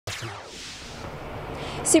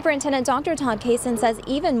Superintendent Dr. Todd Kaysen says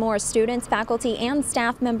even more students, faculty, and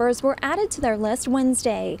staff members were added to their list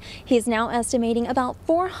Wednesday. He's now estimating about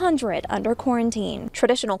 400 under quarantine.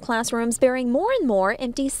 Traditional classrooms bearing more and more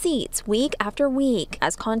empty seats week after week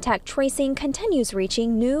as contact tracing continues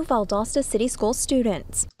reaching new Valdosta City Schools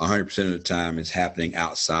students. 100% of the time it's happening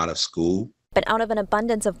outside of school. But out of an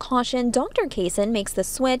abundance of caution, Dr. Kaysen makes the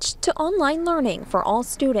switch to online learning for all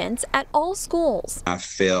students at all schools. I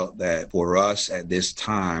felt that for us at this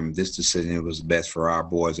time, this decision was best for our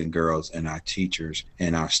boys and girls and our teachers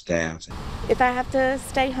and our staffs. If I have to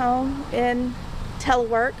stay home and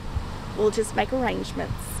telework, we'll just make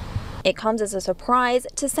arrangements. It comes as a surprise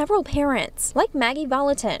to several parents, like Maggie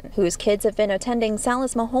Valentin, whose kids have been attending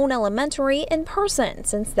Salis Mahone Elementary in person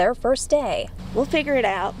since their first day. We'll figure it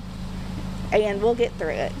out, and we'll get through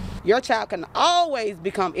it. Your child can always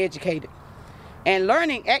become educated, and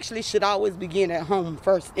learning actually should always begin at home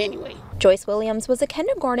first anyway. Joyce Williams was a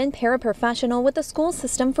kindergarten paraprofessional with the school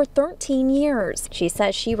system for 13 years. She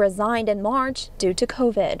says she resigned in March due to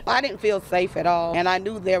COVID. I didn't feel safe at all, and I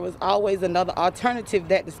knew there was always another alternative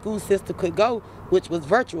that the school system could go, which was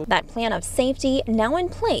virtual. That plan of safety now in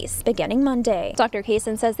place beginning Monday. Dr.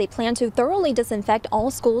 Kaysen says they plan to thoroughly disinfect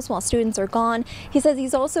all schools while students are gone. He says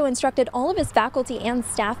he's also instructed all of his faculty and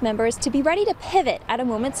staff members to be ready to pivot at a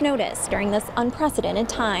moment's notice during this unprecedented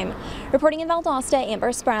time. Reporting in Valdosta,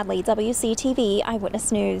 Amber Spradley, WCTV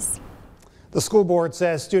Eyewitness News. The school board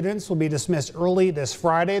says students will be dismissed early this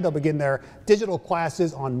Friday. They'll begin their digital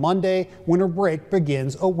classes on Monday. Winter break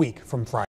begins a week from Friday.